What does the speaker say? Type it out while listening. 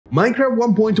Minecraft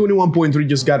 1.21.3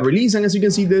 just got released, and as you can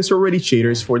see, there's already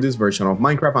shaders for this version of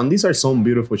Minecraft, and these are some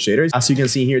beautiful shaders. As you can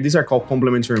see here, these are called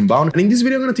complementary inbound, and in this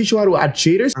video I'm going to teach you how to add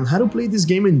shaders and how to play this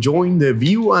game enjoying the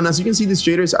view. And as you can see, these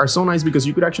shaders are so nice because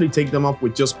you could actually take them off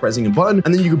with just pressing a button,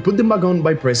 and then you could put them back on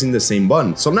by pressing the same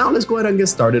button. So now let's go ahead and get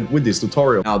started with this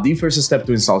tutorial. Now the first step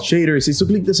to install shaders is to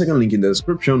click the second link in the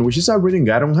description, which is a written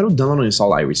guide on how to download and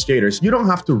install Iris shaders. You don't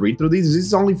have to read through this. This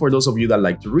is only for those of you that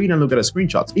like to read and look at the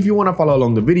screenshots. If you want to follow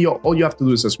along the video, all you have to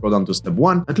do is scroll down to step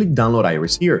 1 and click download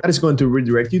Iris here. That is going to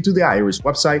redirect you to the Iris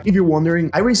website. If you're wondering,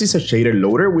 Iris is a shader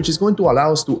loader which is going to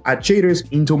allow us to add shaders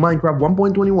into Minecraft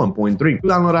 1.21.3. To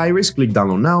download Iris, click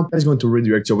download now. That is going to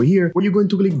redirect you over here where you're going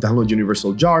to click download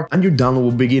Universal Jar, and your download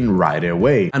will begin right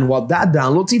away. And while that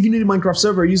downloads, if you need a Minecraft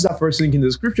server, use that first link in the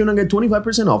description and get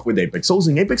 25% off with Apex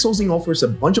Hosting. Apex Hosting offers a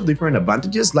bunch of different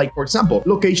advantages, like for example,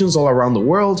 locations all around the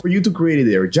world for you to create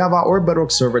either a Java or Bedrock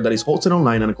server that is hosted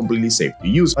online and completely safe to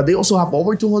use. But they also have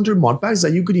over 200 mod packs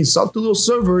that you could install to those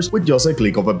servers with just a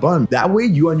click of a button. That way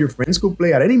you and your friends could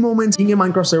play at any moment in a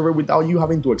Minecraft server without you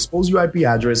having to expose your IP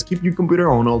address, keep your computer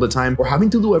on all the time, or having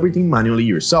to do everything manually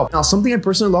yourself. Now, something I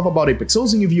personally love about Apex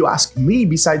Hosting, if you ask me,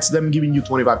 besides them giving you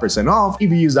 25% off if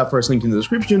you use that first link in the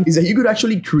description, is that you could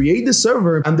actually create the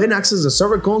server and then access the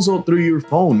server console through your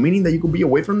phone, meaning that you could be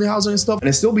away from the house and stuff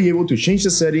and still be able to change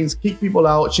the settings, kick people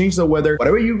out, change the weather,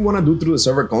 whatever you want to do through the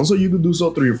server console, you could do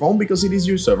so through your phone because it is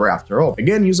your server after all.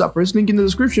 Again, use that first link in the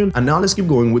description, and now let's keep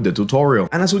going with the tutorial.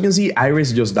 And as we can see,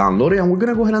 Iris just downloaded, and we're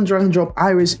gonna go ahead and drag and drop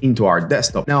Iris into our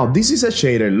desktop. Now, this is a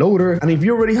shader loader, and if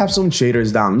you already have some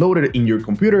shaders downloaded in your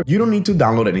computer, you don't need to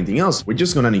download anything else. We're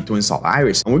just gonna need to install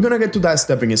Iris, and we're gonna get to that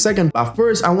step in a second. But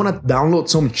first, I want to download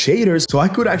some shaders so I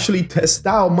could actually test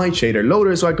out my shader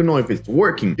loader so I can know if it's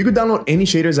working. You could download any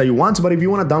shaders that you want, but if you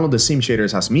want to download the same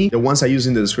shaders as me, the ones I use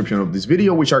in the description of this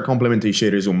video, which are complementary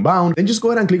shaders unbound, then just go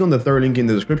ahead and click on the third link in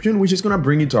the description, which is gonna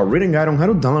bring you to a written guide on how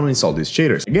to download and install these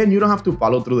shaders. Again, you don't have to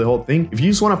follow through the whole thing. If you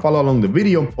just want to follow along the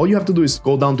video, all you have to do is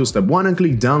go down to step 1 and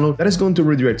click download. That is going to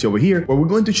redirect you over here where we're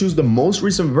going to choose the most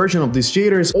recent version of these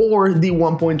shaders or the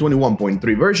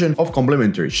 1.21.3 version of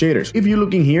complementary shaders. If you're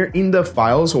looking here in the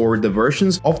files or the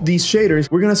versions of these shaders,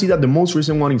 we're gonna see that the most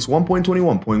recent one is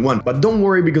 1.21.1. But don't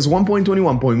worry, because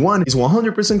 1.21.1 is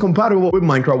 100% compatible with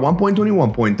Minecraft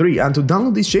 1.21.3. And to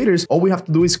download these shaders, all we have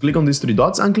to do is click on these 3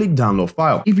 dots and click download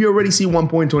file. If you already see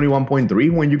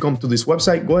 1.21.3 when you come to this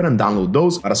website, go ahead and download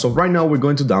those. But as of right now, we're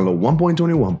going to download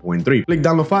 1.21.3. Click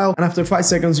download file, and after 5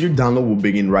 seconds, your download will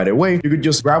begin right away. You could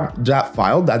just grab that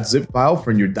file, that zip file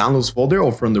from your downloads folder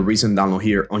or from the recent download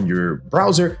here on your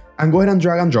browser, and go ahead and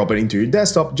drag and drop it into your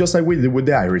desktop just like we did with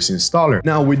the Iris installer.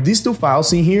 Now with these 2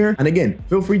 files in here, and again,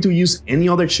 feel free to use any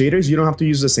other shaders, you don't have to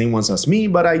use the same ones as me,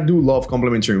 but I do love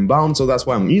complementary inbound, so that's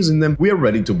why I'm using them. We are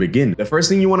ready to begin. The first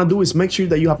thing you want to do is make sure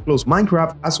that you have closed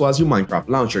Minecraft as well as your Minecraft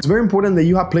launcher. It's very important that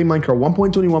you have played Minecraft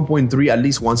 1.21.3 at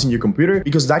least once in your computer,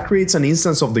 because that creates an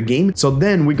instance of the game, so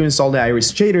then we can install the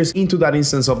Iris shaders into that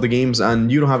instance of the games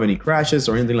and you don't have any crashes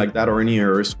or anything like that or any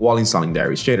errors while installing the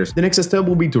Iris shaders. The next step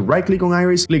will be to right click on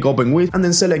Iris, click open with, and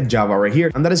then select Java right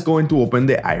here, and that is going to open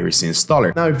the Iris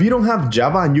installer. Now if you don't have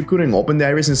Java and you couldn't open the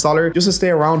Iris installer, just stay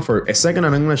around for a second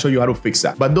and I'm going to show you how to fix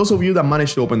that. But those of you that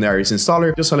managed to open the Iris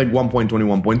installer, just select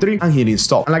 1.21.3 and hit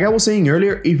install. And like I was saying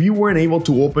earlier, if you weren't able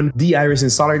to open the Iris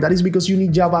installer, that is because you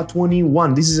need Java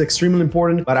 21. This is extremely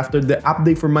important, but after the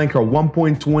update for Minecraft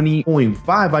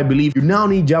 1.20.5, I believe you now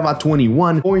need Java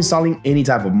 21 for installing any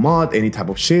type of mod, any type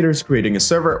of shaders, creating a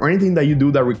server, or anything that you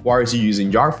do that requires you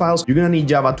using jar files. You're going to need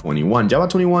Java 21. Java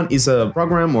 21 is a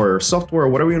program or software or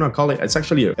whatever you want to call it. It's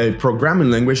actually a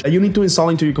programming language that you need to install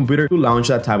into your computer to launch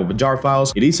that type of jar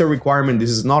files. It is a requirement. This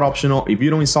is not optional. If you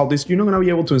don't install this, you're not going to be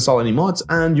able to install any mods,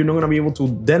 and you're not going to be able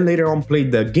to then later on play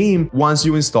the game once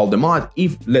you install the mod,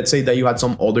 if let's say that you had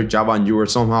some older Java and you were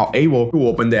somehow able to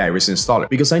open the Iris installer.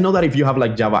 Because I know that if you have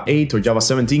like Java 8 or Java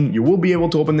 17, you will be able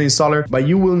to open the installer, but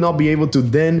you will not be able to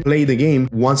then play the game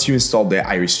once you install the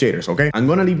Iris shaders. Okay, I'm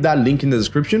going to leave that link in the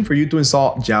description for you to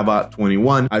install Java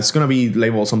 21. It's going to be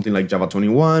labeled something like Java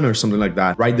 21 or something like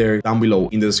that right there down below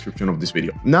in the description of this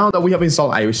video. Now that we have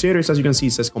installed Iris shaders, as you can see,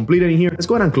 it says completed in here. Let's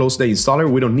go ahead and close the installer.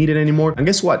 We don't need it anymore. And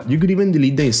guess what? You could even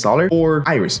delete the installer or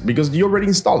Iris because you already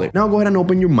installed it. Now go ahead and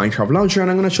open your Minecraft launcher,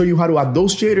 and I'm going to show you how to add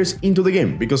those shaders into the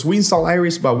game, because we installed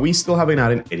Iris, but we still haven't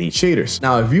added any shaders.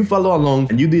 Now, if you follow along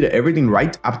and you did everything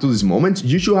right up to this moment,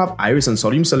 you should have Iris and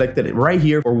Sodium selected right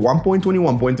here for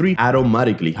 1.21.3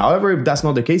 automatically. However, if that's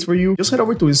not the case for you, just head over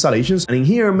over to installations, and in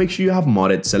here make sure you have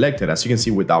modded selected. As you can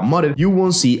see, without modded you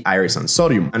won't see Iris and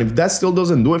Sodium, and if that still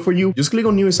doesn't do it for you, just click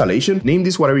on new installation, name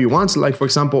this whatever you want, like for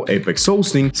example Apex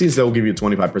Hosting, since they'll give you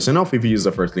 25% off if you use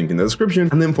the first link in the description.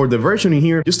 And then for the version in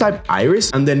here, just type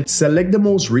Iris and then select the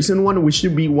most recent one, which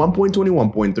should be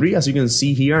 1.21.3 as you can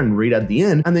see here and read at the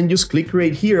end, and then just click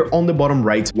create here on the bottom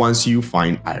right once you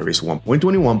find Iris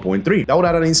 1.21.3. That would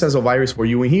add an instance of Iris for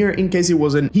you in here in case it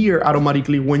wasn't here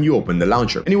automatically when you open the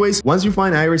launcher. Anyways, once you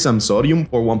find Iris and Sodium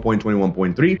for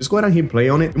 1.21.3, just go ahead and hit play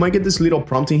on it. You might get this little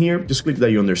prompt in here. Just click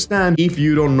that you understand. If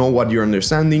you don't know what you're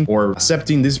understanding or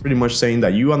accepting, this is pretty much saying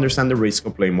that you understand the risk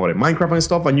of playing modded Minecraft and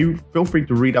stuff, and you feel free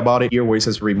to read about it here where it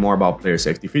says read more about player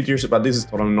safety features, but this is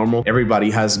totally normal. Everybody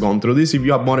has gone through this if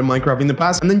you have modded Minecraft in the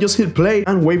past. And then just hit play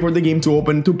and wait for the game to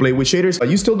open to play with shaders, but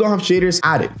you still don't have shaders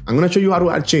added. I'm gonna show you how to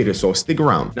add shaders, so stick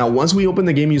around. Now once we open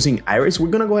the game using Iris, we're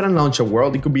gonna go ahead and launch a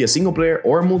world. It could be a single player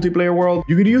or a multiplayer world.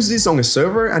 You could use this on a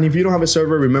server, and if you don't have a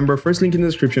server, remember first link in the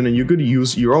description, and you could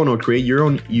use your own or create your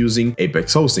own using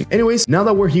Apex Hosting. Anyways, now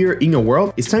that we're here in a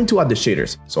world, it's time to add the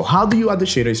shaders. So how do you add the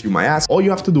shaders, you might ask? All you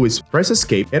have to do is press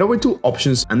escape, head over to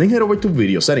options, and then head over to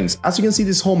video settings. As you can see,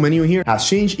 this whole menu here has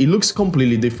changed. It looks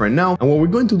completely different now, and what we're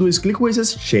going to do is click where it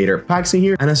says shader packs in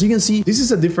here, and as you can see, this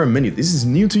is a different menu. This is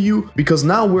new to you because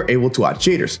now we're able to add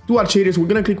shaders. To add shaders, we're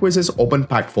gonna click where it says open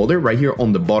pack folder right here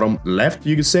on the bottom left,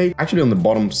 you could say, actually on the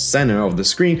bottom center of the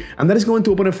screen, and that is going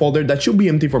to open a folder that should be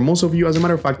empty for most of you. As a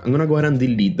matter of fact, I'm gonna go ahead and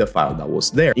delete the file that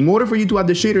was there. In order for you to add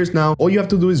the shaders now, all you have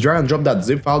to do is drag and drop that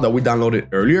zip file that we downloaded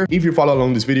earlier. If you follow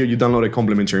along this video, you downloaded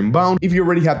complimentary inbound. If you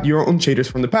already have your own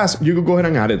shaders from the past, you could go ahead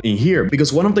and add it in here,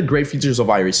 because one of the great features of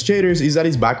Iris shaders is that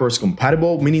it's backwards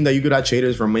compatible, meaning that you could add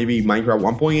shaders from maybe Minecraft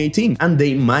 1.18 and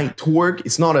they might work.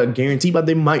 It's not a guarantee, but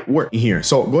they might work in here.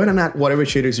 So go ahead and add whatever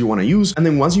shaders you want to use, and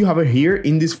then once you have it here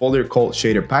in this folder called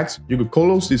shader packs, you could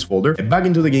close this folder, head back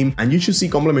into the game, and you should see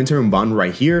complementary inbound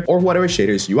right here, or whatever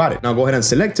shaders you added. Now go ahead and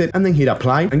select it and then hit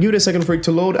apply and give it a second for it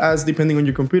to load, as depending on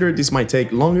your computer this might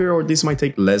take longer or this might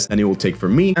take less than it will take for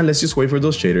me. And let's just wait for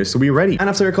those shaders to be ready. And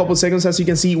after a couple seconds, as you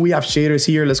can see, we have shaders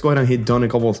here. Let's go ahead and hit done a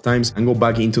couple of times and go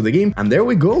back into the game, and there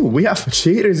we go. We have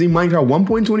shaders in Minecraft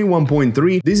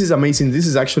 1.21.3. This is amazing. This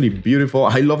is actually beautiful.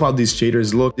 I love how these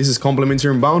shaders look. This is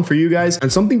complementary inbound for you guys.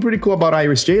 And something pretty cool about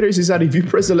Iris shaders is that if you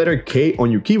press the letter K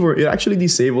on your keyboard, it actually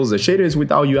disables the shaders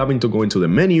without you having to go into the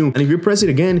menu. And if you press it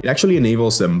again, it actually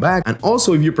enables them back. And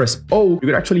also if you press O, you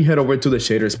could actually head over to the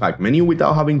shaders pack menu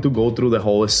without having to go through the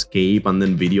whole escape and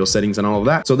then video settings and all of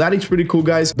that. So that is pretty cool,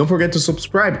 guys. Don't forget to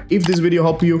subscribe if this video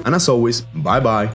helped you. And as always, bye bye.